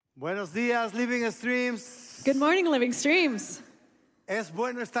Buenos días, Living Streams. Good morning, Living Streams. Es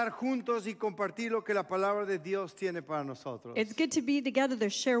bueno estar juntos y compartir lo que la palabra de Dios tiene para nosotros. It's good to be together to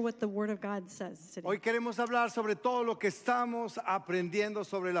share what the Word of God says today. Hoy queremos hablar sobre todo lo que estamos aprendiendo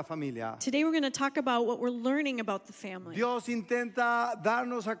sobre la familia. Today we're going to talk about what we're learning about the family. Dios intenta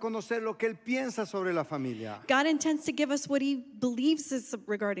darnos a conocer lo que Él piensa sobre la familia. God intends to give us what He believes is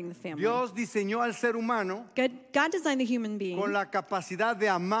regarding the family. Dios diseñó al ser humano God designed the human being con la capacidad de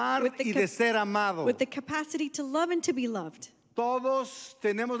amar With the y de ser amado. with the capacity to love and to be loved. Todos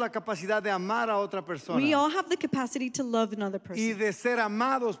tenemos la capacidad de amar a otra persona We all have the capacity to love another y person de ser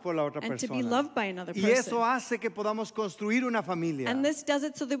amados por la otra and to be persona. loved by another Y person. eso hace que podamos construir una familia. And this does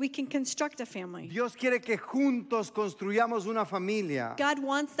it so that we can construct a family. Dios quiere que juntos construyamos una familia, God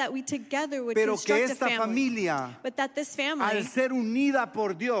wants that we together would pero que construct a esta family. familia, But that this al family, ser unida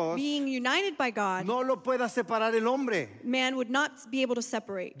por Dios, being united by God, no lo pueda separar el hombre. man would not be able to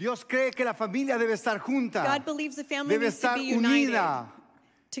separate. Dios cree que la familia debe estar junta, God believes the family debe needs to estar be united unida,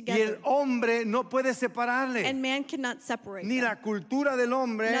 y el together. hombre no puede separarle. And man cannot separate Ni them. la cultura del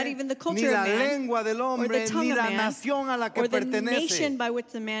hombre, Not even the ni culture la of man, lengua del or hombre, the tongue ni of la man, nación a la que or the pertenece. nation by which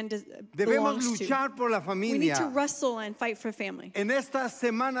the man Debemos belongs to. luchar por la We need to familia. wrestle and fight for family. En estas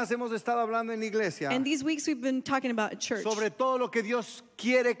semanas hemos estado hablando en la iglesia And these weeks we've been talking about at church, sobre todo lo que Dios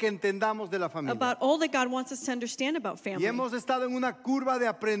quiere que entendamos de la familia. about all that God wants us to understand about Y family. hemos estado en una curva de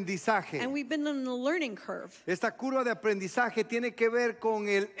aprendizaje. And we've been on a learning curve. Esta curva de aprendizaje tiene que ver con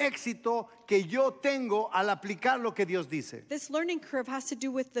el éxito que yo tengo al aplicar lo que Dios dice. This learning curve has to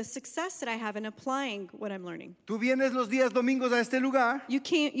do with the success that I have in applying what I'm learning. Tú vienes los días domingos a este lugar,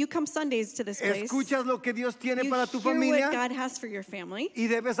 You come Sundays to this place. escuchas lo que Dios tiene You para tu hear what familia God has for your family. y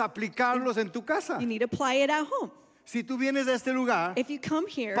debes aplicarlos en tu casa. You need to apply it at home. Si tú vienes a este lugar, If you come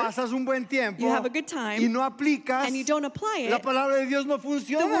here pasas un buen tiempo you have a good time, y no aplicas, and you don't apply la it, palabra de Dios no the Word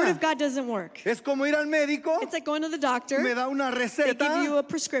funciona. of God doesn't work. Es como ir al médico, It's like going to the doctor. me da una They receta, give you a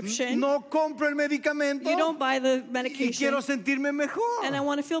prescription. no compro el medicamento You don't buy the y medication. quiero sentirme mejor. And I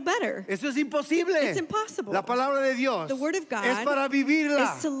want to feel better. Eso es imposible. It's impossible. La palabra de Dios The Word of God es para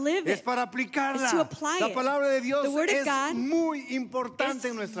vivirla, is to live es it, para aplicarla. is to apply La it. palabra de Dios The Word of es God muy importante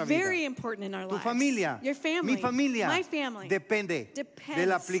en It's nuestra very vida. important in our Tu lives. familia, Your family, mi familia, my family, depende de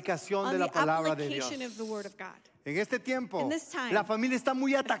la aplicación on de la the palabra de Dios. application of the Word of God. En este tiempo, In this time, la familia está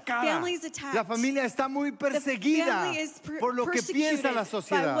muy atacada. family is attacked. La familia está muy The perseguida family is por lo que piensa la persecuted by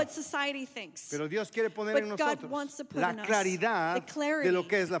sociedad. what society thinks. Pero Dios quiere poner But en God nosotros wants to put la in us claridad the clarity de lo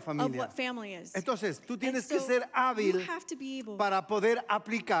que es la of familia. what family is. Entonces, tú tienes And que so ser hábil you have to be able para poder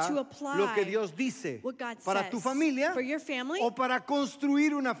aplicar to apply lo que Dios dice what God para says tu familia for your family o para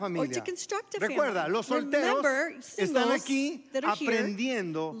construir una or familia. to construct a Recuerda, family. los solteros Remember, están singles aquí that are here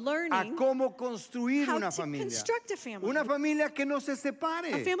aprendiendo a learning cómo construir how una to familia. construct a family. Una familia que no se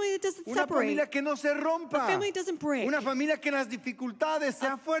separe. A family that doesn't Una separate. familia que no se rompa. A family that doesn't break. Una familia que en las dificultades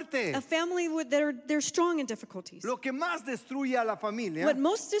sea fuerte. A family they're strong in difficulties. Lo que más destruye a la familia What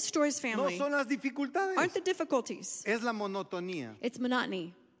most destroys no family son las dificultades, aren't the difficulties. es la monotonía. It's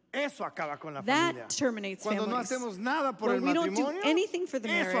monotony. Eso acaba con la That familia. terminates Cuando no families. hacemos nada por When el we don't do matrimonio, anything for the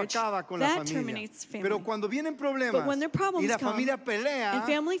eso marriage, acaba con la that familia. terminates family. Pero cuando vienen problemas But when there problems y la come, familia pelea, and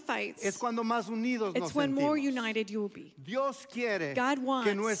family fights, es cuando más unidos nos it's when more sentimos. united you will be. Dios quiere God wants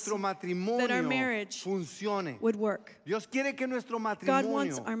que nuestro matrimonio that our marriage funcione. would work. Dios quiere que nuestro God matrimonio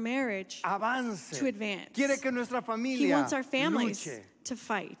wants our marriage avance. to advance. Quiere que nuestra He familia wants our families luche. to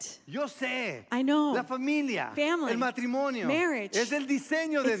fight. Yo sé, I know. la familia, Family, el matrimonio, marriage, es el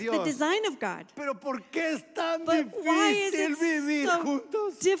diseño de It's the Dios. design of God. Pero ¿por qué es tan But why is difícil it vivir so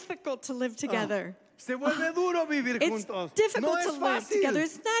juntos? difficult to live together? Se vuelve duro vivir It's juntos. difficult No es to live fácil. together.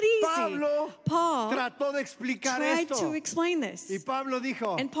 It's not easy. Pablo Paul trató de explicar tried esto. to explain this. Y Pablo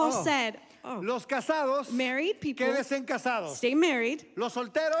dijo, And Paul said, los casados, married people quédense casados. stay married. Los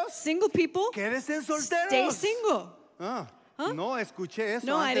solteros, Single people quédense solteros. stay single. No escuché eso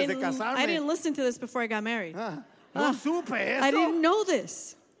No, I antes de didn't casarme. listen to this before I got married. No supe eso. I didn't know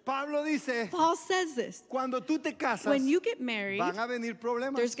this. Pablo dice, Paul says this. cuando tú te casas, When you get married, van a venir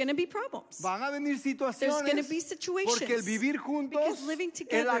problemas. there's going to be problems. Van a venir There's situaciones going to be situations. porque el vivir juntos, Because living el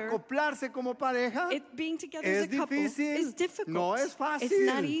together, acoplarse como pareja, It being together es as a couple difícil, is difficult. no es fácil. It's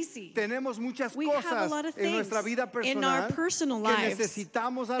not easy. Tenemos muchas We have a cosas lot of en things nuestra vida in our personal personal que lives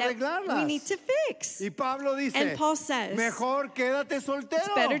necesitamos that arreglarlas. we need to fix. Y Pablo dice, And Paul says, mejor quédate soltero.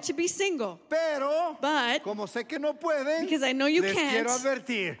 It's better to be single. Pero, But, como sé que no pueden, because I know you les can't, quiero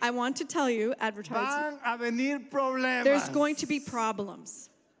advertir. I want to tell you, advertise, Van a venir problemas. there's going to be problems.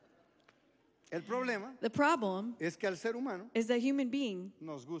 El problema The problem es que al ser humano is that human being,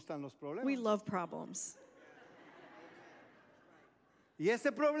 nos gustan los problemas. we love problems. Y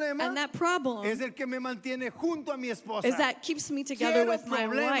ese problema And that problem es el que me mantiene junto a mi esposa. is that keeps me together Quiero with my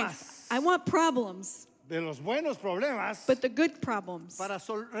problemas. wife. I want problems, De los buenos problemas but the good problems, para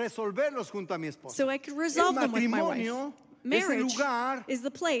resolverlos junto a mi esposa. so I can resolve them with my wife. matrimonio es el Marriage lugar is the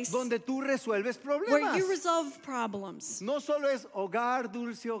place donde tú resuelves where problemas. you resolve problems. No solo es hogar,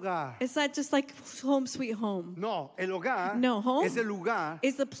 dulce hogar. It's not just like home sweet home. No, el hogar No, home es el lugar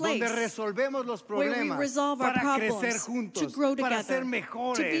is the place donde resolvemos los where we problemas resolve our para crecer problems, juntos, to grow para together, ser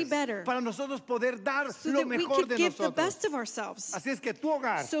mejores, to be better, para nosotros poder dar so lo that we mejor could de give the nosotros. best of ourselves. Así es que tu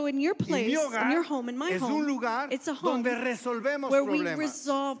hogar So in your y place, mi hogar in your home, in my es home, un lugar it's a home donde resolvemos where we problemas.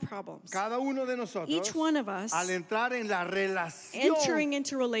 resolve problems. Cada uno de nosotros, Each one of us, al entrar en la relación entering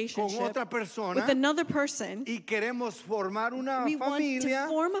into con relationship otra persona with another person, y queremos formar una we want familia, to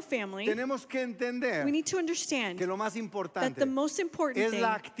form a family. tenemos que entender We need to understand que lo más that importante the most important es thing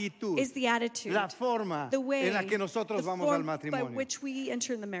la actitud, is the attitude, la forma the way, en la que nosotros the vamos form al by matrimonio. which we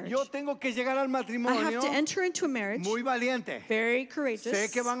enter in the marriage. Yo tengo que llegar al I have matrimonio to enter into a marriage muy valiente. very courageous. Sé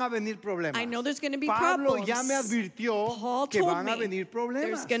que van a venir problemas. I know there's going to be Pablo problems. ya me advirtió Paul que told van a me venir there's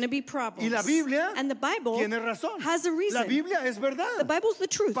problemas. going to be problems. Y la Biblia and the Bible tiene razón. has a reason. La Biblia es verdad. The Bible's the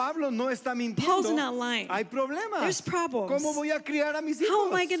truth. Pablo no está mintiendo. Paul's not lying. Hay problemas. There's problems. ¿Cómo voy a criar a mis hijos? How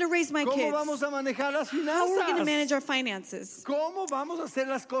am I going to raise my ¿Cómo kids? vamos a manejar las finanzas? How are we going to manage our finances? ¿Cómo vamos a hacer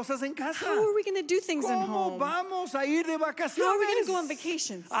las cosas en casa? How are we going to do things at ¿Cómo home? vamos a ir de vacaciones? How are we going to go on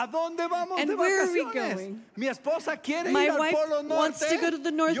vacations? ¿A dónde vamos And de where are we vacaciones? going? Mi esposa quiere My ir al wife Polo Norte. wants to go to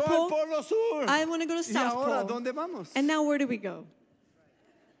the North yo Pole. al Polo Sur. I want to go to ¿Y South ahora Pole. dónde vamos? And now where do we go?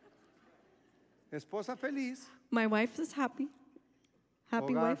 Esposa feliz, My wife is happy.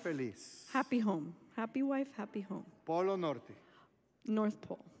 Happy hogar wife. feliz. Happy home. Happy wife, happy home. Polo Norte. North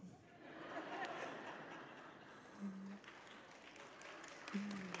Pole.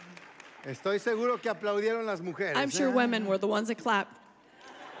 Estoy seguro que aplaudieron las mujeres. I'm sure women were the ones that clapped.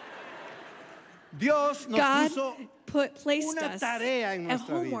 Dios nos God puso placed una us tarea en a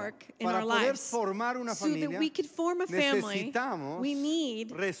nuestra vida. homework in Para our poder lives formar una so familia, that we could form a family. necesitamos We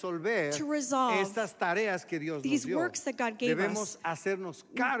need resolver to resolve estas tareas que Dios nos these dio. works that God gave Debemos us. hacernos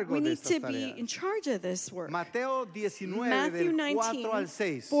cargo We de need estas to be in tareas. charge of this work. Mateo 19, Matthew del 4 al 19,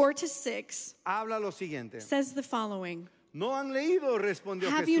 6, 4 to 6 habla lo siguiente. says the following. ¿No han leído? Respondió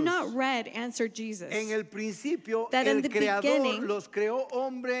Have Jesús. you not read, answered Jesus, En el principio, that in el the Creador beginning, los creó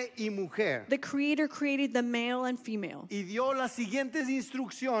hombre y mujer. the Creator created the male and female Y dio las siguientes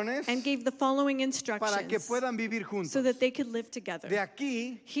instrucciones and gave the following para que instructions puedan vivir juntos. so that they could live together? De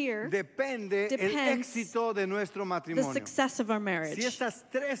aquí Here depende el depends éxito de nuestro The matrimonio. success of our marriage Si estas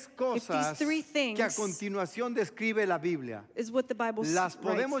tres cosas three things que a continuación describe la Biblia is what the Bible las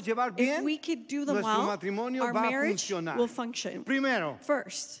podemos writes. llevar bien, If we could do them nuestro well, matrimonio our va a marriage funcionar. will function. Primero,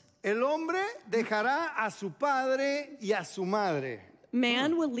 First, el hombre dejará a su padre y a su madre.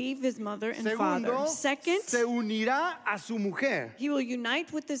 man will leave his mother and Segundo, father. Second, se unirá a su mujer. he will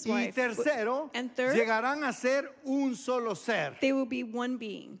unite with his Y wife. tercero, And third, llegarán a ser un solo ser. they will be one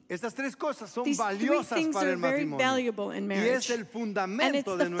being. Estas tres cosas son These three valiosas things para are el very matrimonio. valuable in Y marriage. es el And it's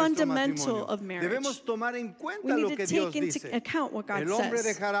fundamento the de nuestro fundamental matrimonio. of marriage. Debemos tomar en cuenta We lo need que to Dios take into dice. account what God El hombre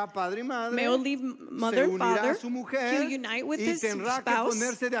says. dejará padre y madre, Male will leave se mother and unirá father. a su mujer He'll unite with y his tendrá que spouse.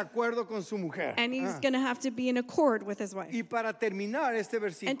 ponerse de acuerdo con su mujer. And he's Ah. going to have to be in accord with his wife. Y para terminar este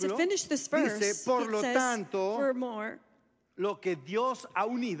And to versículo, finish this verse, dice, por it lo says, tanto, furthermore, lo que Dios ha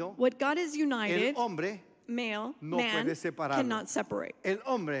unido, what God has united, el hombre male, no man, puede separarlo. cannot separate. El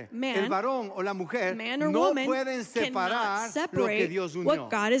hombre, Man, el varón o la mujer Man or no woman pueden separar cannot lo que separate Dios unió. what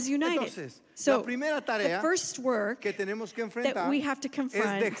God has united. Entonces, So, la primera the tarea first work que tenemos que that enfrentar we have to es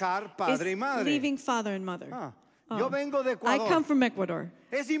confront dejar padre y is madre. leaving father and mother. Ah, Oh. Yo vengo de I Ecuador. come from Ecuador.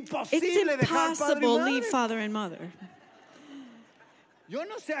 Es It's imposible dejar padre y impossible to madre. leave father and mother. Yo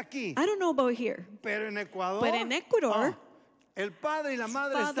no sé aquí, I don't know about here, pero en Ecuador, but in Ecuador, el padre y la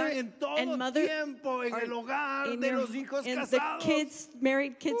madre father están en todo and mother tiempo en are el hogar in de your- los hijos in the casados. kids,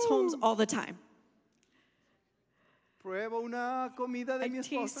 married kids' homes all the time. Pruebo una comida de I mi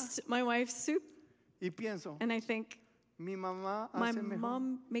esposa taste my wife's soup y pienso, and I think mi mamá my hace mejor.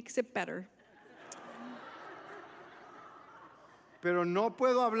 mom makes it better. Pero no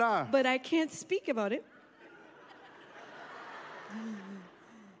puedo hablar. But I can't speak about it.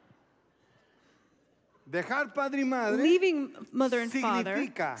 Dejar padre y madre Leaving mother and father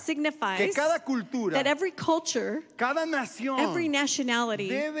significa signifies que cada cultura, that every culture, cada nación every nationality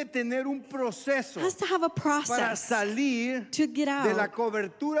debe tener un proceso has to have a para process salir to get de la out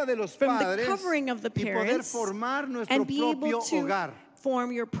cobertura de los from the padres covering of the y poder parents formar nuestro and be able propio to hogar.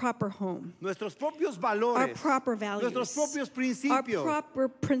 form your proper home, nuestros propios our valores, proper values, nuestros propios our principios, proper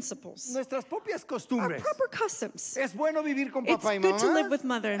principles, nuestras propias our costumbres. proper customs. Es bueno vivir con It's papá y good mamá. to live with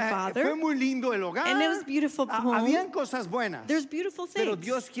mother and father. Fue muy lindo el hogar. And it was beautiful home. Habían cosas buenas. There's beautiful Pero things.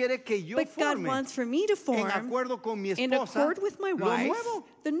 Dios quiere que yo But God forme wants for me to en form, acuerdo con mi in esposa, accord with my lo wife, nuevo,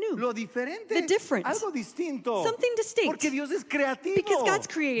 the new, lo diferente, the different, algo distinto. something distinct. Porque Dios es creativo. Because God's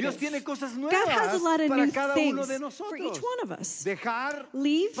creative. Dios tiene cosas God nuevas has a lot of para new cada things uno de for each nosotros. one of us. Dejar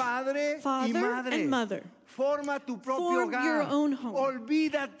Leave padre y father madre. and mother. Forma tu propio Form hogar. your own home.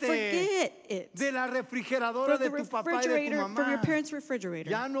 Olvídate Forget it. de la refrigeradora From de the tu papá y de tu refrigerator, from your mamá. parents' refrigerator.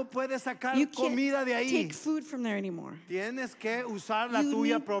 Ya no puedes sacar You can't comida de ahí. take food from there anymore. Tienes que usar la You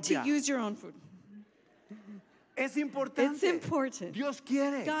tuya need propia. to use your own food. Es importante. It's important. Dios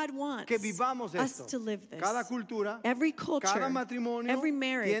quiere God wants que vivamos us esto. to live this. Cada cultura, Every culture, cada matrimonio every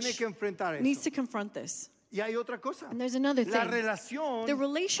marriage tiene que enfrentar needs eso. to confront this. Y hay otra cosa. And there's another La thing. relación The con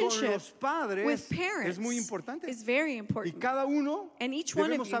relationship los padres with parents es muy importante. is very Y important. cada uno And each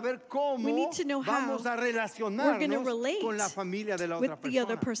one of debemos you, saber cómo we need to know how vamos a we're going to relacionarnos relate con la familia de la with otra the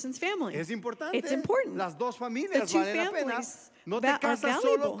other persona. person's family. Es importante. It's important. Las dos The familias two valen la pena. families No te are casas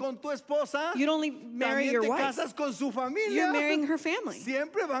solo valuable. con tu esposa. You don't only marry También your te wife. casas con su familia. You're marrying her family.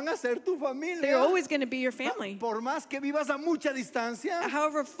 Siempre van a ser tu familia. They're always going to be your family. Por más que vivas a mucha distancia,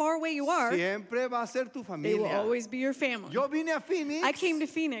 However far away you are, siempre va a ser tu they will familia. always be your family. Yo vine a Phoenix I came to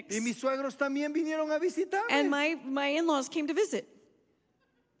Phoenix, y mis suegros también vinieron a visitarme. and my in-laws came to visit.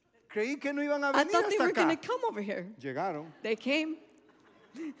 Creí que no iban a I venir thought they hasta were going acá. to come over here. Llegaron. They came.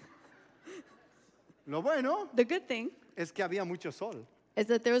 Lo bueno The good thing es que había mucho sol. is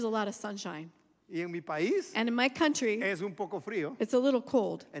that there was a lot of sunshine. Y en mi país And in my country, es un poco frío. it's a little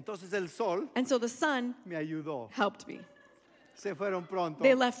cold. Entonces el sol And so the sun me ayudó. helped me. Se fueron pronto.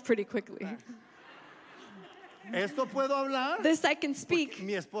 They left pretty quickly. Esto puedo hablar. This I can speak.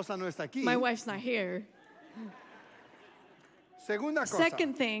 Mi esposa no está aquí. My wife's not here. Segunda cosa.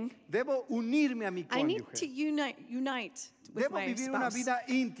 Second thing, Debo unirme a mi I need to cónyuge. unite with Debo my vivir una spouse. vida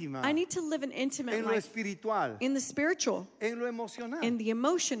íntima. I need to live an intimate En lo life espiritual. in the spiritual, En lo emocional. in the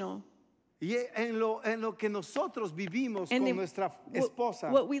emotional, Y en lo que nosotros vivimos and con nuestra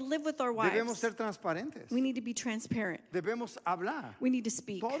esposa. what we live with our Debemos wives. ser transparentes. We need to be transparent. Debemos hablar. We need to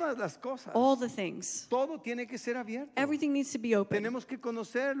speak. Todas las cosas. All the things. Todo tiene que ser abierto. Everything needs to be open. Tenemos que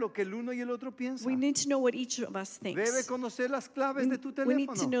conocer lo que el uno y el otro piensan. We need to know what each of us Debe thinks. conocer las claves de tu We need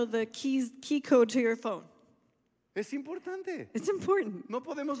to teléfono. know the key code to your phone. Es importante. It's important. No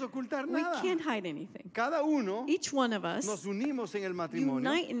podemos ocultar We nada. can't hide anything. Cada uno Each one of us nos unimos en el matrimonio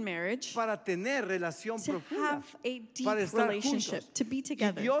unite in marriage para tener relación to profunda, have a deep para estar relationship, juntos. to be Y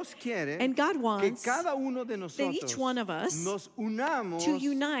together. Dios quiere And God que wants cada uno de that each nosotros one of us nos unamos to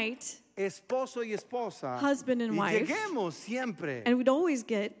unite, esposo y esposa husband and y wife, lleguemos siempre and we'd always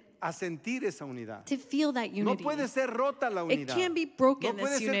get a sentir esa unidad. to feel that No unity. puede ser rota la It unidad. can't be broken, No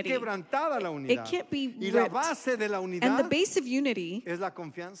puede this ser unity. quebrantada la unidad. It can't be Y la ripped. base de la And the unidad base of unity es la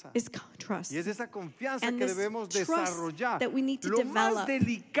confianza. is trust. Y es esa confianza And que this debemos trust desarrollar. that we need to Lo más develop. The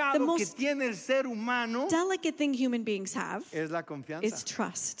delicado que most tiene el ser humano Delicate thing human beings have es la confianza. is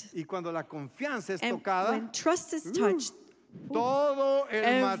trust. Y cuando la confianza es And tocada, when trust is touched, todo el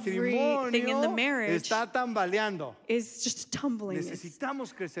everything in the matrimonio marriage está tambaleando. is just tumbling.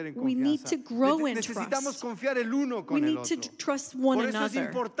 Necesitamos crecer en We need confianza. to grow in Necesitamos trust. confiar el uno We con el need to otro. trust one Por eso es another.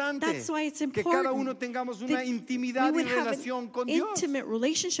 importante That's why it's que important cada uno tengamos una that intimidad we y would have relación an con Dios. intimate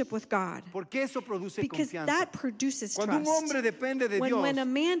relationship with God. Porque eso produce Because confianza. that produces Cuando un trust. hombre depende de Dios, When a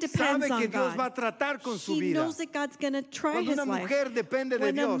man depends sabe que on Dios God, va a tratar con su he vida. knows that God's going to try Cuando his una life. mujer depende de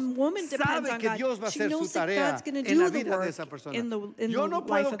When a Dios, woman depends sabe on que God, Dios va a she hacer su knows that tarea God's going to en do la the vida de work esa persona. in the Yo no life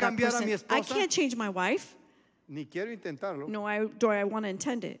puedo of that cambiar a person. mi I esposa, can't change my wife, ni quiero intentarlo. nor I want to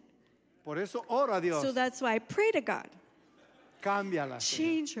intend it. Por eso oro a Dios. So that's why I pray to God, Cámbiala, Señor.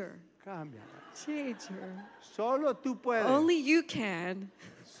 change her, Cámbiala. change her. Solo tú puedes. Only you can,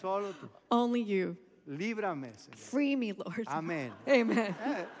 Solo tú. only you. Líbrame, Señor. Free me, Lord. Amén. Amen.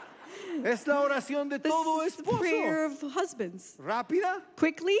 Es la oración de This todo is the esposo. prayer of husbands. Rápida,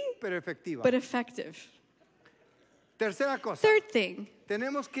 Quickly, pero efectiva. but effective. Tercera cosa. Third thing,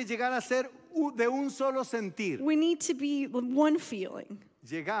 Tenemos que llegar a ser de un solo sentir. we need to be one feeling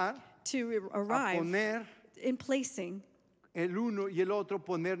Llegar to a arrive poner in placing el uno y el otro,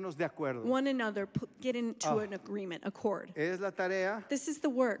 ponernos de acuerdo. one another, get into an agreement, accord. Es la tarea This is the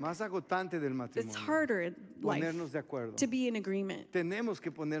work más agotante del that's matrimonio. harder in life, Ponernos de acuerdo. to be in agreement. Tenemos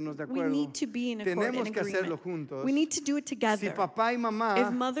que ponernos de We acuerdo. need to be in accord, Tenemos in que hacerlo agreement. juntos. We need to do it Si together. papá y mamá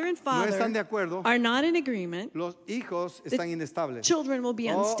If mother and no father están de acuerdo, are not in agreement, los hijos están inestables. children will be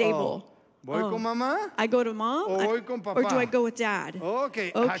Oh, unstable. ¿Voy con mamá? I go to mom? ¿O voy con papá? Or do I go with dad?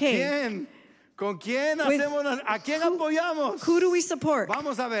 Okay. ¿A Okay. quién? ¿Con quién With hacemos? ¿A quién apoyamos? Who do we support?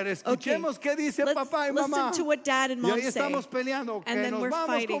 Vamos a ver, escuchemos qué dice Let's papá y mamá. listen to what dad and Y mom ahí say. estamos peleando. And Que then nos we're vamos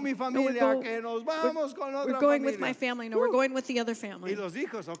fighting. con mi And familia, que nos vamos con we're otra going with my familia. family. No, we're going with the other family. Y los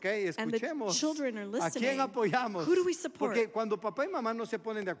hijos, ok, And the escuchemos. children are ¿A listening. quién apoyamos? Who do we support? Porque cuando papá y mamá no se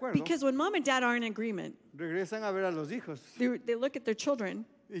ponen de acuerdo, Because when mom and dad aren't in agreement, regresan a ver a los hijos they look at their children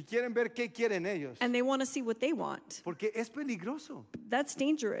y quieren ver qué quieren ellos. and they want to see what they want. Porque es peligroso That's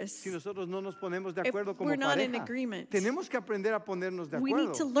dangerous. si nosotros no nos ponemos de If acuerdo como we're not in pareja. agreement, Tenemos que aprender a ponernos de We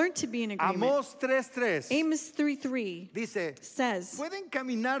need to acuerdo. learn to be in agreement. Amos 3:3 Amos 3:3 dice, says, ¿pueden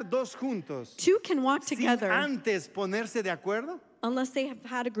caminar dos juntos two can walk sin together antes ponerse de acuerdo? unless they have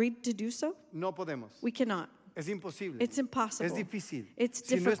had agreed to do so. No podemos. We cannot. Es imposible. It's impossible. Es difícil. It's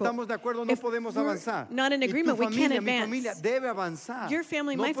Si no difficult. estamos de acuerdo, no If podemos we're avanzar. not in Y tu agreement, we can't familia, mi advance. familia debe avanzar. Your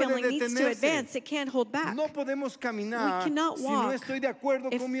family, No my puede family needs to detenerse. advance. It can't hold back. No podemos caminar We cannot si no walk estoy de acuerdo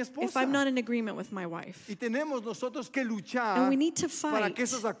if, con mi if esposa. I'm not in agreement with my wife. Y tenemos nosotros que luchar And we need to para fight que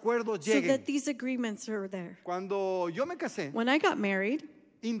esos acuerdos so lleguen. that these agreements are there. Cuando yo me casé, When I got married,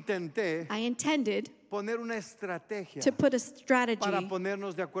 intenté I intended poner una estrategia to put a para strategy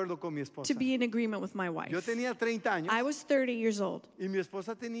ponernos de acuerdo con mi esposa. to be in agreement with my wife. Yo tenía 30 años I was 30 years old. y mi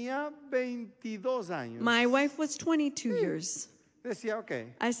esposa tenía 22 años. My wife was 22 years. Decía, ok,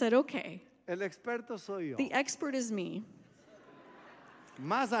 I said, okay, el experto soy yo. the expert is me.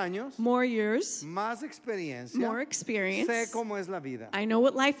 Más años, More years, más experiencia, more experience. sé cómo es la vida. I know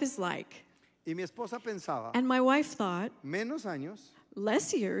what life is like. Y mi esposa pensaba, And my wife thought, menos años,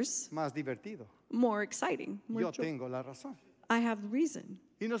 less years, más divertido. more exciting. More Yo joy. tengo la razón. I have the reason.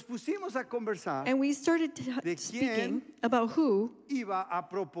 Y nos pusimos a conversar, And we started ¿de speaking quién about who iba a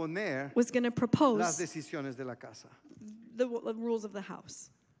proponer was going to las propose decisiones de la casa. the rules of the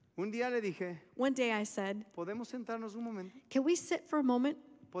house. Un día le dije, One day I said, ¿podemos sentarnos un momento? can we sit for a moment?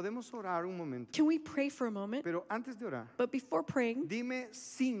 ¿Podemos orar un momento? Can we pray for a moment? Pero antes de orar, But before praying, dime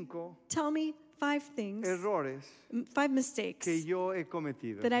 5 tell me 5 things, errores 5 mistakes que yo he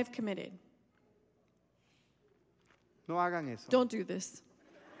cometido. that I've committed. No hagan eso. Don't do this.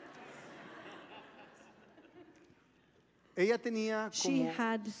 Ella tenía She como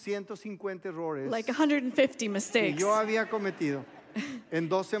had 150 errores Like 150 que mistakes yo había cometido en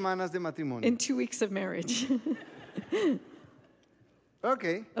 2 semanas de matrimonio. in 2 weeks of marriage. Ok.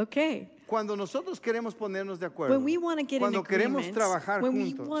 Okay. Cuando nosotros queremos ponernos de acuerdo, When we want to get in cuando queremos agreement, trabajar when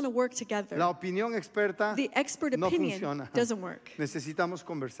we juntos, want to work together, la opinión experta the expert no opinion funciona. doesn't work. Necesitamos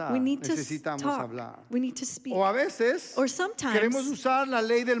conversar, We need to necesitamos talk. hablar. We need to speak. O a veces Or sometimes queremos usar la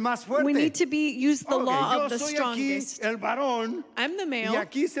ley del más fuerte. we need to use the Ok, law yo of the soy strongest. aquí el varón I'm the y male,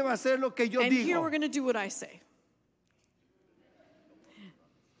 aquí se va a hacer lo que yo and here digo. we're going to do what I say.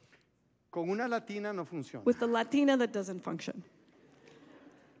 Con una latina no funciona. With the Latina, that doesn't function.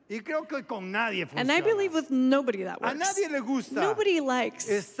 Y creo que con nadie funciona. And I believe with nobody that A works. nadie le gusta Nobody likes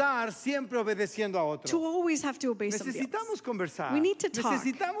estar siempre obedeciendo a otro. to always have to obey somebody else. Necesitamos conversar. We need to talk.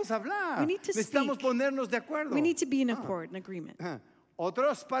 Necesitamos hablar. We need to Necesitamos speak. ponernos de acuerdo. We need to be in accord, in agreement.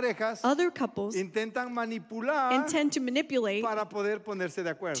 Otras parejas Other couples intentan manipular intend to manipulate para poder ponerse de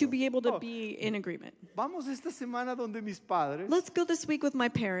acuerdo. to be able to Oh, be in agreement. Vamos esta semana donde mis padres Let's go this week with my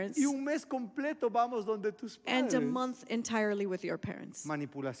parents y un mes completo vamos donde tus and padres. a month entirely with your parents.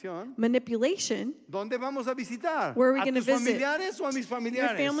 Manipulación. Manipulation, ¿Dónde vamos a visitar? Where are we ¿A gonna tus visit? familiares o a mis your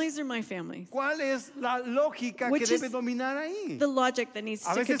familiares? families or my families. ¿Cuál es la lógica que Which debe is dominar ahí? The logic that needs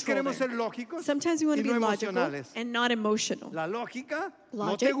A to veces control queremos ser there. lógicos Sometimes we want y to be no logical emocionales. and not emotional. La lógica, no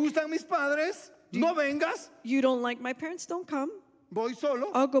Logic. te gustan mis padres, no vengas, You don't like my parents, don't come. voy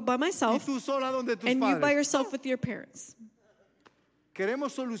solo I'll go by y myself, tú sola donde tus and you by padres. yourself with your parents.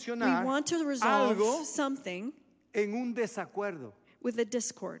 Queremos We solucionar want to resolve algo something en un desacuerdo. with a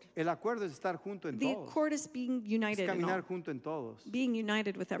discord. El acuerdo es estar junto en The todos, accord is being es united in all. caminar junto en todos, Being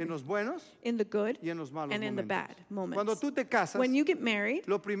united with en everything. los buenos In the good y en los malos and in the momentos. bad moments. Cuando tú te casas, When you get married,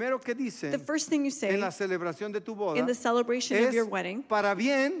 lo primero que dicen the first thing you say en la celebración de tu boda in the celebration of es your wedding para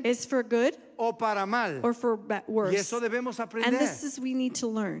bien is for good o para mal. or for Y worse. eso debemos And aprender. this is we need to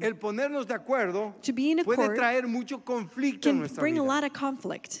learn. El ponernos de acuerdo To be in puede accord traer mucho conflicto en Can nuestra bring a vida. lot of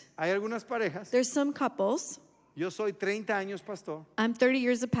conflict. Hay algunas parejas, There's some couples, yo soy 30 años pastor, I'm 30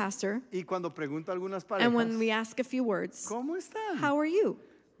 years a pastor, y cuando pregunto a algunas and when parejas, we ask a few words, ¿cómo están? how are you?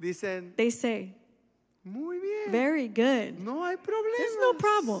 Dicen, They say, muy bien, very good. no hay There's no problemas.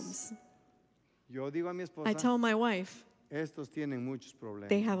 problems. Yo digo a mi esposa, I tell my wife, estos tienen muchos problemas.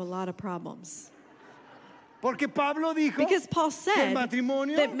 they have a lot of problems. Porque Pablo dijo Because Paul que el said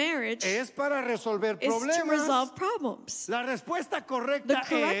matrimonio that marriage es para resolver is to problemas. resolve problems. La respuesta The correcta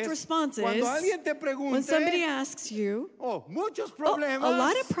correct es response cuando is alguien te when somebody pregunte, asks you, muchos oh, problemas, a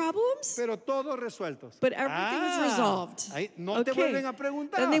lot of problems, pero todos resueltos. but everything is resolved. Ahí no te vuelven a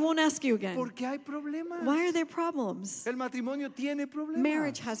preguntar. Then they won't ask you again. ¿Por qué hay problemas? Why are there problems? El matrimonio tiene problemas.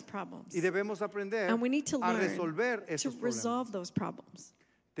 Marriage has problems. Y debemos aprender And we need to a learn resolver to esos problemas. resolve those problems.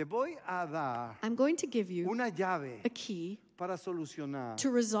 Te voy a dar I'm going to give you una llave a key para solucionar to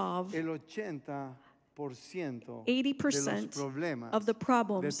resolve el 80% de los 80% problemas of the de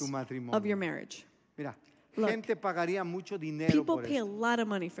problems tu matrimonio. of your marriage. Mira, Look, gente pagaría mucho dinero People por pay a esto, lot of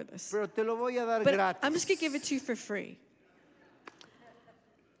money for this. pero te lo voy a dar But gratis. I'm just going to give it to you for free.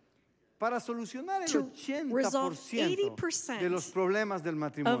 Para solucionar el To resolve 80% de los problemas del Of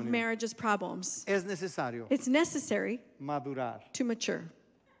matrimonio marriage's problems, es necesario it's necessary madurar. to mature.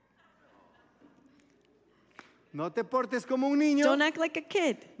 No te portes como un niño, Don't act like a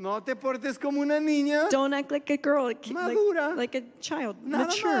kid. no te portes como una niña. Don't act like a girl, Madura. like a child. Nada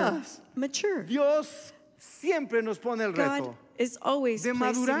Mature. más. Mature. Dios siempre nos pone el reto God is always de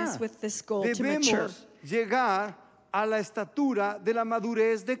placing madurar. us with this goal to mature. Debemos llegar a la estatura de la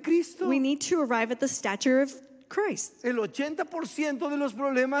madurez de Cristo. We need to arrive at the stature of Christ. El 80% de los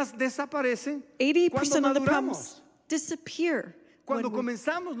problemas desaparecen 80% cuando of the maduramos. problems disappear Cuando when we,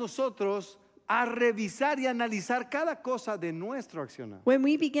 comenzamos nosotros a revisar y analizar cada cosa de nuestro accionar. when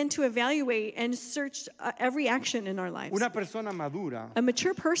we begin to evaluate and search every action in our lives. Una persona madura A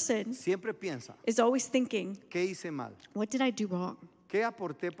mature person siempre piensa, is always thinking, ¿qué hice mal? what did I do wrong? ¿Qué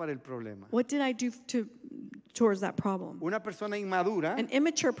aporté para el problema? What did I do towards that problem? Una persona inmadura An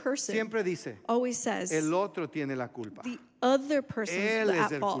immature person siempre dice, always says, el otro tiene la culpa. the other person's Él es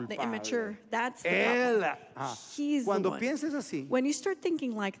at el fault, the culpable. immature. That's the Él, problem. He's the cuando one. pienses así, When you start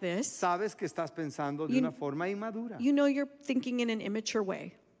thinking like this, sabes que estás pensando de You- una forma inmadura. you know you're thinking in an immature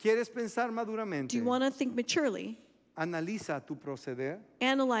way. ¿Quieres pensar Do maduramente? you want to think maturely? Analiza tu proceder,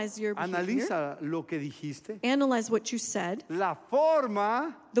 Analyze your behavior. analiza lo que dijiste, Analyze what you said, la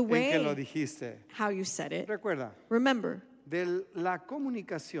forma The en que way- lo dijiste. how you said it. Recuerda, Remember, de la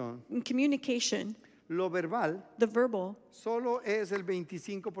comunicación, in communication, lo verbal the verbal solo es el is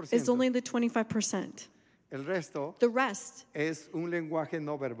 25%. only the 25%. El resto The rest, es un lenguaje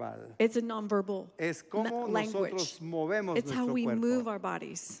no verbal. it's a nonverbal Es como language. nosotros movemos It's how nuestro we move cuerpo. our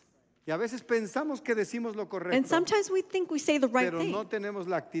bodies. Y a veces pensamos que decimos lo And correcto, sometimes we think we say the right pero thing. no tenemos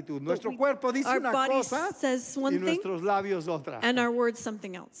la actitud. but Nuestro we- cuerpo dice our una body cosa says y one thing nuestros labios otra. and our words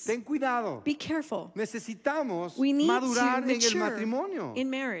something else. Ten cuidado. Be careful. Necesitamos We need madurar to en el mature matrimonio. in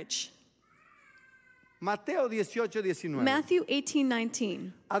marriage. Mateo 18:19. Matthew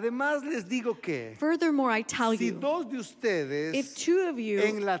 18:19. Además les digo que Furthermore, I tell si you, dos de ustedes if two of you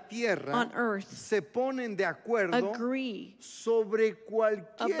en la tierra on earth se ponen de acuerdo agree sobre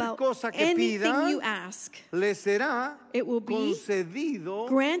cualquier about cosa que anything pidan, you ask, les será it will be concedido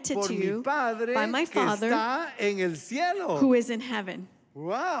granted por to mi you Padre by my que Father está en el cielo. who is in heaven.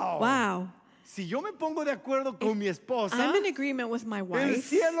 Wow. Wow. Si yo me pongo de acuerdo con mi esposa, I'm in agreement with my el wife.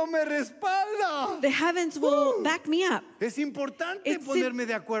 cielo me respalda. The heavens will back me up. Es importante It's ponerme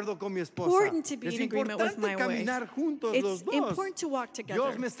de acuerdo con mi esposa. Important to be Es in agreement with my importante wife. caminar juntos It's los dos. important to walk Dios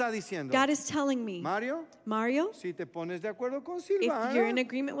together. me está diciendo, God is telling me, Mario, Mario, si te pones de acuerdo con if you're in Silvana,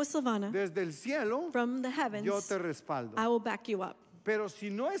 agreement with Silvana, desde el cielo, from the heavens, yo te respaldo. I will back you up. Pero si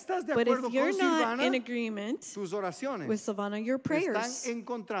no estás de But acuerdo if you're con not in Silvana, agreement tus oraciones with Silvana, your están prayers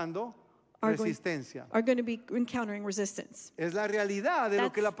encontrando are going, resistencia. are going to be encountering resistance. Es la realidad de lo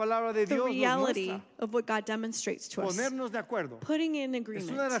That's que la palabra de the Dios nos reality muestra. of what God demonstrates to us. Ponernos de acuerdo. Putting in Es una de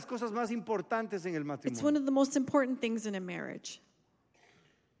agreement. las cosas más importantes en el It's one matrimonio. of the most important things in a marriage.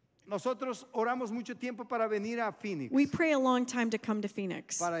 Nosotros oramos mucho tiempo para venir a Phoenix, We pray a long time to come to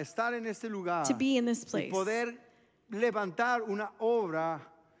Phoenix, para estar en este lugar to be in this y place, poder levantar una obra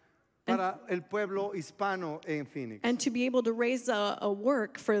para el pueblo hispano en Phoenix. and to be able to raise a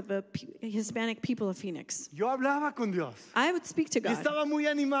work for the Hispanic people of Phoenix. Yo hablaba con Dios I would speak to y God, estaba muy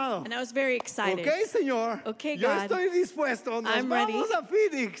animado. and I was very excited. Ok, Señor. Okay, Yo God. estoy dispuesto. Nos I'm vamos ready. a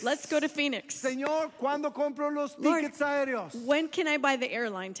Phoenix. Let's go to Phoenix. Señor, ¿cuándo compro los Lord, tickets aéreos? When can I buy the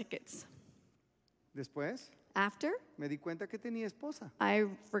airline tickets? Después After me di cuenta que tenía esposa. I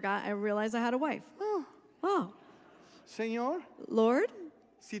realized I had a wife. Oh, Señor, Lord,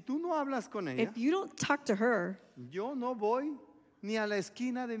 si tú no hablas con ella, if you don't talk to her, yo no voy ni a la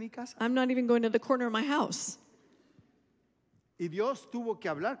esquina de mi casa. I'm not even going to the corner of my house. Y Dios tuvo que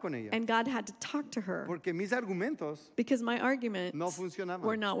hablar con ella. And God had to talk to her Porque mis argumentos because my arguments no funcionaban.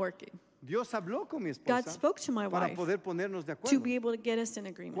 were not working. Dios habló con mi God esposa spoke to my para wife poder ponernos de to acuerdo. be able to get us in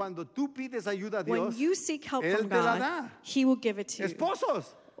agreement. Cuando tú pides ayuda a When Dios, you seek help Él from te la God, da. He will give it to you.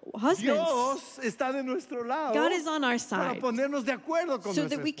 Esposos, Husbands, Dios está de nuestro lado God is on our para side ponernos de acuerdo con so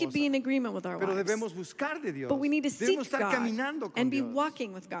nuestra that we could esposa. be in agreement with our Pero wives. debemos buscar de Dios. But we need to Debemos seek estar God caminando con and be Dios.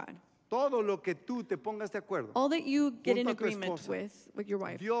 walking with God. Todo lo que tú te pongas de acuerdo, All that you get in Junto a tu agreement esposa. with your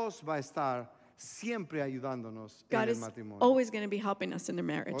wife. Dios va a estar siempre ayudándonos God en el is matrimonio. always going to be helping us in the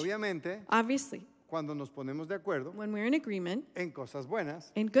marriage. Obviamente, Obviously, cuando nos ponemos de acuerdo when we're in agreement en cosas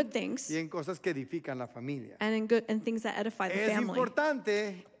buenas in good things y en cosas que edifican la familia. and things that edify the Es family,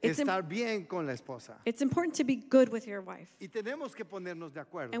 importante It's im- estar bien con la esposa. it's important to be good with your wife. Y tenemos que ponernos de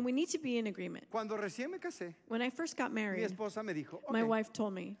acuerdo. And we need to be in agreement. Cuando recién me casé, When I first got mi married, esposa me dijo, my "Ok, wife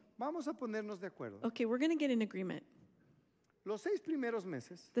told me, vamos a ponernos de acuerdo. okay, we're going to get in agreement. Los 6 primeros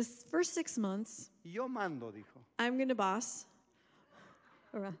meses, This first 6 months, yo mando, dijo. I'm going to boss.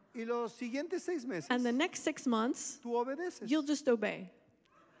 Y los siguientes 6 meses, And the next 6 months, tú obedeces. you'll just obey.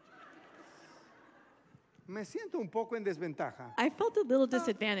 Me siento un poco en desventaja, I felt a little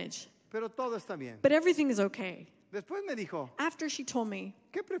disadvantage, pero todo está bien. but everything is okay. Después me dijo, After she told me,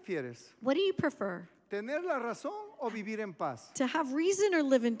 ¿qué prefieres? what do you prefer? ¿Tener la razón o vivir en paz? To have reason or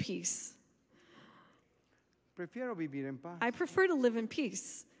live in peace? Prefiero vivir en paz. I prefer to live in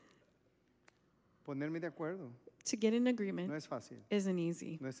peace. Ponerme de acuerdo To get in no agreement es fácil, isn't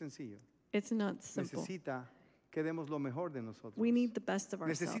easy. no es sencillo. It's not simple. Necesita que demos lo mejor de nosotros. We need the best of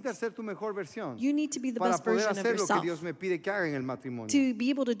Necesitas ourselves. ser tu mejor versión You need to be the para best poder version of hacer lo que yourself Dios me pide que haga en el matrimonio. to be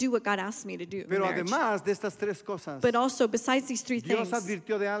able to do what God asked me to do in Pero marriage. además de estas 3 cosas, But also, besides these 3 Dios things,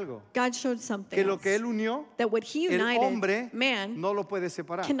 advirtió de algo, God showed something que lo else. que Él unió, That what He el united, hombre man no lo puede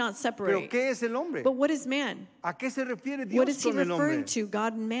separar. cannot Pero separate. ¿qué es el hombre? But what is man? ¿A qué se refiere What Dios is He con el referring hombre? to,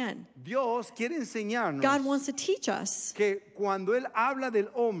 God and man? Dios quiere enseñarnos God wants to teach us que cuando Él habla del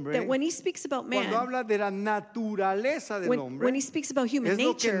hombre, that when He speaks about cuando man, habla de la naturaleza del hombre, when He speaks about human es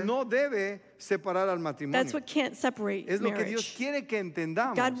lo que nature, no debe separar al matrimonio. that's what can't separate Es lo que Dios marriage. quiere que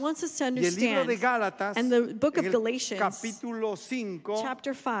entendamos. God wants us to Y el libro understand. de Gálatas, And the book en of el Galatians, capítulo 5,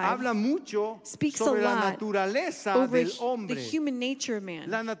 chapter 5, habla mucho speaks sobre a la lot naturaleza over del the hombre, human nature of man,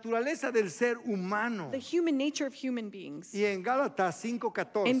 la naturaleza del ser humano. the human nature of human beings. Y en Gálatas In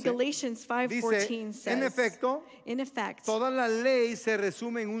 5:14 Galatians 5:14 dice, says, en efecto, in effect, toda la ley se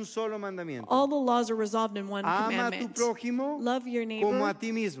resume en un solo mandamiento. all the laws are resolved in one Ama a tu commandment. prójimo Love your como a neighbor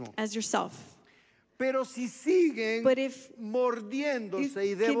ti mismo. as yourself. Pero si siguen But if mordiéndose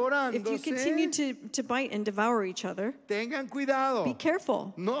y if you devorándose, continue to bite and devour each other, tengan cuidado. be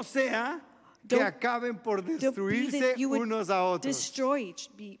careful. No sea que Don't- acaben por Don't be destruirse that you would unos a otros. destroy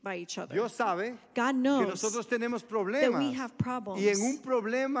by each other. Dios sabe God que knows nosotros tenemos that problemas. we have problems. Y en un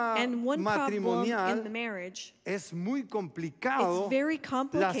problema And one problem in the matrimonial marriage, es muy complicado it's very las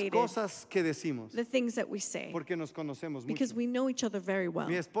complicated, cosas que decimos. the things that we say, Porque nos conocemos mucho. because we know each other very well.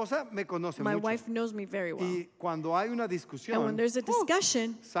 Mi esposa me conoce My mucho. wife knows me very well. Y cuando hay una And when discusión, there's a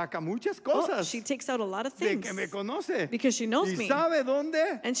discussion, saca muchas oh, cosas she takes out a lot of de things que me conoce. because she knows Y me. sabe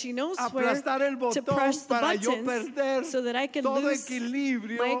dónde And she knows where aplastar el to botón press the para yo buttons perder so that I can todo lose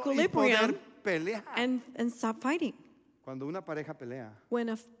equilibrio my y equilibrium poder pelear. and stop fighting. Cuando una pareja pelea, When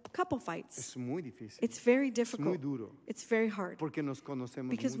a couple fights, es muy difícil. it's very muy difficult. duro. It's very hard Porque nos conocemos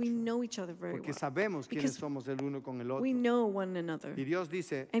because we mucho. know each other very Porque well. sabemos quiénes Because somos el uno con el otro. we know one another. Y Dios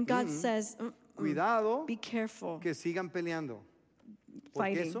dice, And God says, cuidado be careful que sigan peleando.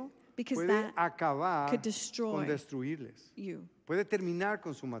 Porque fighting eso because puede that acabar could destroy con destruirles. you. Puede terminar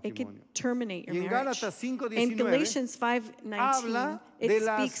con su It could matrimonio. terminate your Y en marriage. Gálatas 5:19 In Galatians 5:19, Habla de it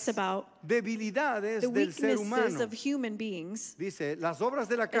speaks las about debilidades the del ser weaknesses humano. of human beings. Dice, las obras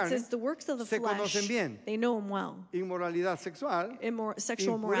de la It carne, says the works of the se flesh, conocen bien. they know them well. inmoralidad sexual,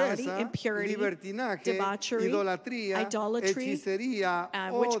 Sexual morality, impureza, impurity, libertinaje, debauchery, idolatría, idolatry, hechicería,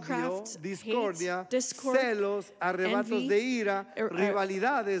 odio, witchcraft, discordia, hate, discord, celos, arrebatos envy, de ira,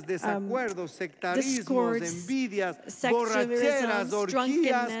 rivalidades, desacuerdos, sectarismos, discords, envidias, secularism, borracheras, orgías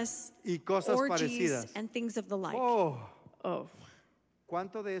drunkenness, y cosas orgies, parecidas. and things of the like. Oh, Oh,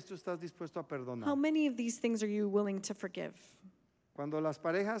 ¿cuánto de esto estás dispuesto a perdonar? how many of these things are you willing to forgive? Cuando las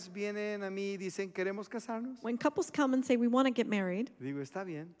parejas vienen a mí y dicen, ¿queremos casarnos? When couples come and say, we want to get married, Digo, está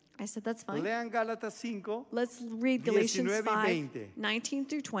bien. I said, that's fine. Lean Gálatas 5 Let's read Galatians 19 y 5, 20. 19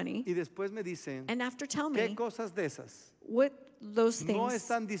 through 20. y después me dicen, And after tell ¿qué me cosas de esas what those no things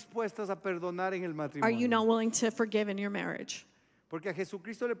están dispuestas a perdonar en el are you matrimonio? not willing to forgive in your marriage? Porque a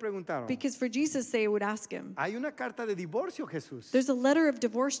Jesucristo le preguntaron, Because for Jesus, they would ask him, hay una carta de divorcio, Jesús. there's a letter of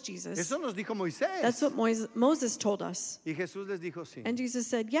divorce, Jesus. Eso nos dijo Moisés. That's what Moses told us. Y Jesús les dijo sí. And Jesus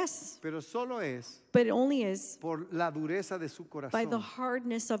said, yes, Pero solo es but it only is por la dureza de su by the corazón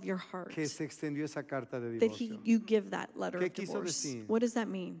hardness of your heart que se extendió esa carta de that divorcio. you give that letter ¿Qué of quiso divorce. decir? What does that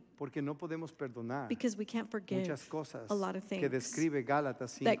mean? Porque no podemos perdonar Because we can't forgive muchas cosas a lot of que things describe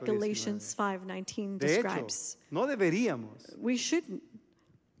Gálatas that 5:19. Galatians 5:19 De hecho, describes. no deberíamos, We shouldn't.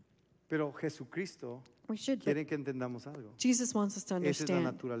 pero Jesucristo We should. But quiere que entendamos algo. Jesus wants us to Esa es la understand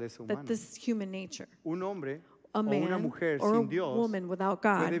naturaleza that humana. this human nature, Un hombre a o una man mujer or a sin Dios woman without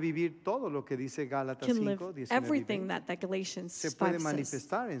puede God, vivir todo lo que dice Gálatas can 5, live 19 y everything 20. that Galatians Se puede 5 says.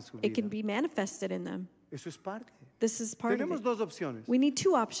 manifestar en su It can vida. be manifested in them. Eso es parte. This is part of Tenemos it. dos opciones. We need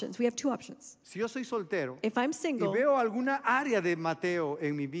two options. We have two options. Si yo soy soltero If I'm y single veo alguna área de Mateo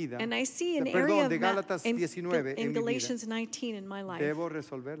en mi vida, and I see an perdón, area de of Gálatas in 19 en in mi vida, Galatians 19 in my life, debo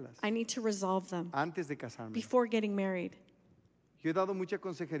resolverlas I need to resolve them antes de casarme. before getting married. Yo he dado mucha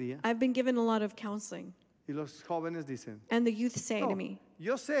consejería I've been given a lot of counseling, y los jóvenes dicen, and the youth say "No, to me,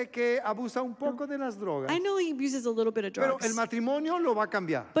 yo sé que abusa un poco de las drogas, I know he abuses a little bit of pero el drugs, matrimonio lo va a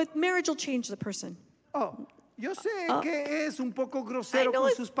cambiar. but marriage will change the person. Oh, yo sé que es un poco I grosero know con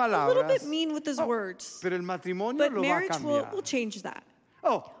it's sus a little bit palabras, mean with his words, pero el matrimonio but lo va a marriage cambiar. will change that.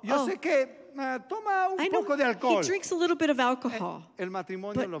 Oh, yo Oh. sé que toma I un know poco de he alcohol. drinks a little bit of alcohol, El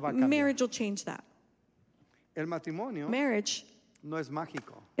matrimonio lo va a but cambiar. marriage will change that. El matrimonio Marriage, no es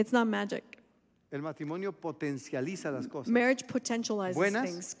mágico. it's not magic. El matrimonio potencializa las cosas, Marriage potentializes buenas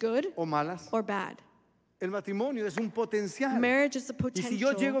things, good o malas. or bad. El matrimonio es un potencial. Marriage is a Y si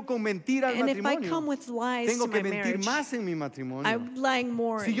yo llego potential. con mentira al And if I matrimonio, come with lies tengo to que my mentir marriage, más en mi matrimonio. I'm lying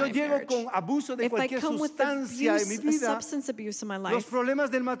more Si in yo my llego marriage. con abuso de If I cualquier come with sustancia en mi abuse, vida, substance abuse in my los life,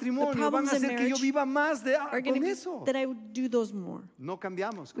 problemas del matrimonio van problems a in hacer que yo marriage viva más are going to con be eso. that I would do those more. No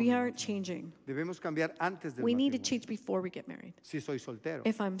cambiamos. con We el aren't matrimonio. changing. Debemos cambiar antes del We need to matrimonio. change before we get married. Si soy soltero.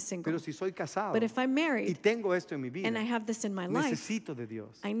 If I'm single. Pero si soy casado But if I'm y married tengo esto en mi vida, and I have this in my life, necesito de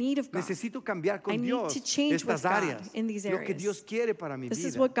Dios. I need of God. Necesito cambiar con I need Dios to change estas with God áreas. in these Lo que areas. Dios quiere para mi This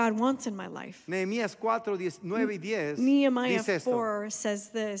is vida. what God wants in my life. Nehemías 4, 9 y 10 Nehemiah dice esto. 4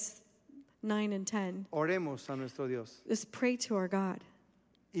 says this, 9 and 10. Oremos a nuestro Dios Is pray to our God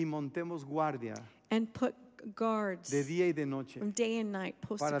y montemos guardia and put guards de día y de noche from day and night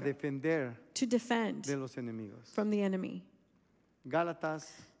posted para guard defender to defend de los enemigos. from the enemy.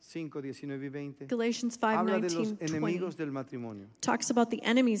 Gálatas 5, 19 y 20 Galatians 5, habla de los 19, enemigos 20 del matrimonio. talks about the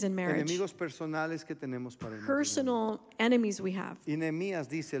enemies in marriage, Enemigos personales que tenemos para el matrimonio. personal enemies we have. Y Nehemías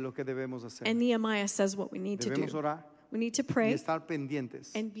dice lo que debemos hacer. And Nehemiah says what we need to Debemos do. orar We need to y pray estar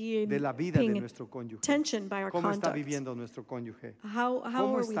pendientes and be de la vida de paying nuestro cónyuge. attention by our ¿Cómo está conduct. viviendo nuestro cónyuge? How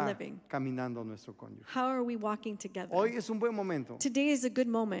 ¿Cómo are we está living? caminando nuestro cónyuge? How are we walking together? Hoy es un buen momento Today is a good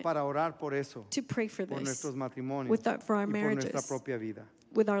moment para orar por eso, to pray for por this nuestros matrimonios for our y por nuestra marriages. propia vida.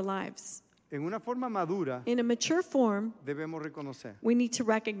 with our lives. En una forma madura In a mature form, debemos reconocer we need to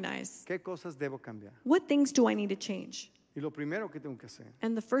recognize qué cosas debo cambiar. what things do I need to change? Y lo primero que tengo que hacer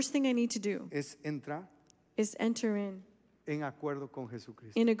And the first thing I need to do es entrar is enter in acuerdo con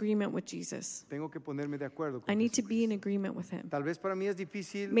Jesucristo. in agreement with Jesus. Tengo que ponerme de acuerdo I con need to be in Jesucristo. agreement with him. Tal vez para mí es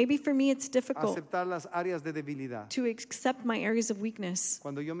difícil Maybe for me it's difficult aceptar las áreas de debilidad. to accept my areas of weakness.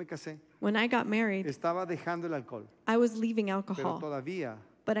 Cuando yo me casé, When I got married, estaba dejando el alcohol, I was leaving pero alcohol, todavía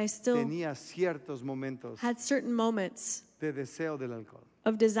but I still tenía ciertos momentos had certain moments de deseo del alcohol.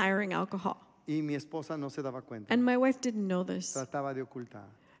 of desiring alcohol. Y mi esposa no se daba cuenta. And my wife didn't know this. Trataba de ocultar.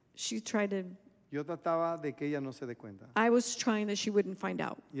 She tried to, Yo trataba de que ella no se dé cuenta. I was trying that she wouldn't find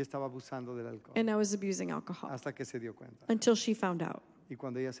out. Y estaba abusando del alcohol And I was abusing alcohol hasta que se dio cuenta. until she found out. Y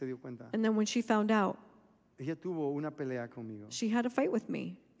cuando ella se dio cuenta, And then when she found out, ella tuvo una pelea conmigo. she had a fight with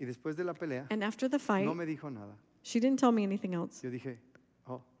me. Y después de la pelea, And after the fight, no me dijo nada. she didn't tell me anything else. Yo dije,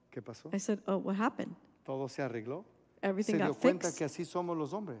 oh, ¿qué pasó? I said, oh, what happened? Todo se arregló. Everything Se dio got cuenta fixed. que así somos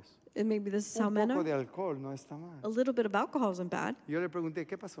los hombres. And maybe this is how Un men poco are. de alcohol no está mal. A little bit of alcohol isn't bad. Yo le pregunté,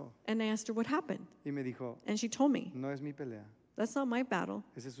 ¿qué pasó? And I asked her what happened. Y me dijo, And she told me, no es mi pelea. that's not my battle.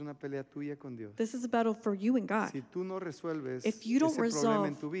 Esa es una pelea tuya con Dios. This is a battle for you and God. Si tú no resuelves If you don't ese problema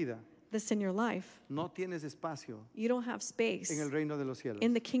en resolve tu vida, this in your life, no tienes espacio you don't have space en el reino de los cielos,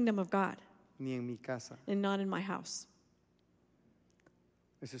 in the kingdom of God ni en mi casa. and not in my house.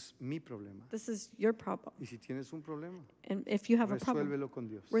 Ese es mi problema. This is your problem. Y si tienes un problema, And if you have a problem, resuélvelo con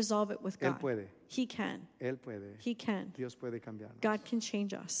Dios. resolve it with Él God. puede. He can. Él puede. He can. Dios puede cambiarnos. God can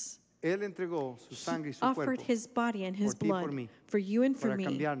change us. Él entregó su He sangre y su offered cuerpo his body and his por ti y por blood mí, for you and for para me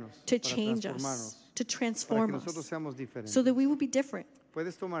cambiarnos, to para change us, transformarnos, to para transform que nosotros us, seamos diferentes. so that we will be different.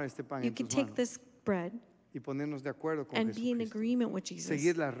 Puedes tomar este pan You en can tus take manos this bread y ponernos de acuerdo con and be in Jesucristo. agreement with Jesus.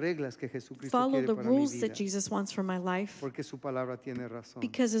 Seguir las reglas que Jesucristo Follow quiere the para mi rules vida. that Jesus wants for my life Porque su palabra tiene razón.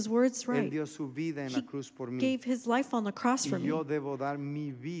 because his word's Él right. dio su vida en la He cruz por mí. gave his life on the cross for Y me. yo debo dar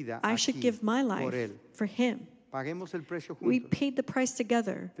mi vida I should aquí give my por life Él. for him. Paguemos el precio We juntos paid the price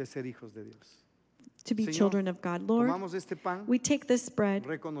together de ser hijos de Dios. to be Señor, children of God. Lord, Tomamos este pan we take this bread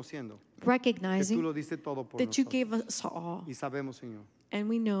reconociendo que tú recognizing lo diste todo por that you nosotros. gave us all, Y sabemos, Señor, and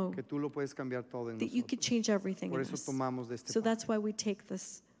we know que tú lo puedes cambiar todo en that you could nosotros. change everything Por in eso us. tomamos de este So pan. that's why we take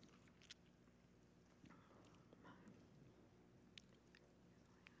this.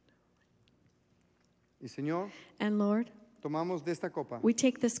 Y Señor, And Lord, tomamos de esta copa we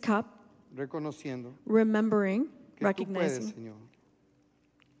take this cup, reconociendo remembering, que tú puedes, recognizing Señor,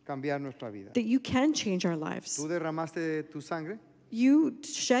 cambiar nuestra vida. that you can change our lives. Tú derramaste tu sangre You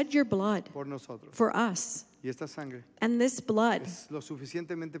shed your blood por nosotros. for us. Y esta sangre And this blood es lo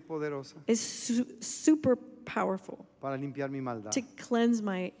suficientemente poderosa is super powerful para limpiar mi maldad. to cleanse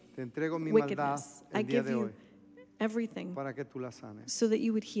my Te entrego mi maldad wickedness. I el día give de you hoy everything para que tú la sanes. so that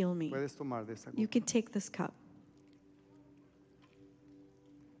you would heal me. Puedes tomar de esta You copa. can take this cup.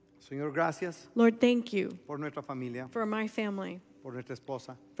 Señor, gracias Lord, thank you por nuestra familia, for my family, por nuestra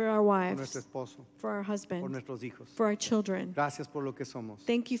esposa, for our por nuestro wives, esposo, for our por husband, nuestros hijos. for our children. Gracias por lo que somos.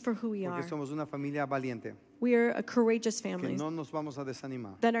 Thank you for who we Porque are. somos una familia valiente, We are a courageous que family no nos vamos a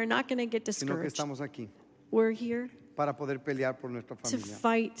desanimar, that are not going to get sino que discouraged. estamos aquí We're here para poder pelear por nuestra to familia.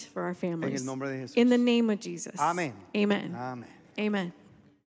 fight for our families. nombre de Jesús. In the name of Jesus. Amén. Amen. Amén. Amen.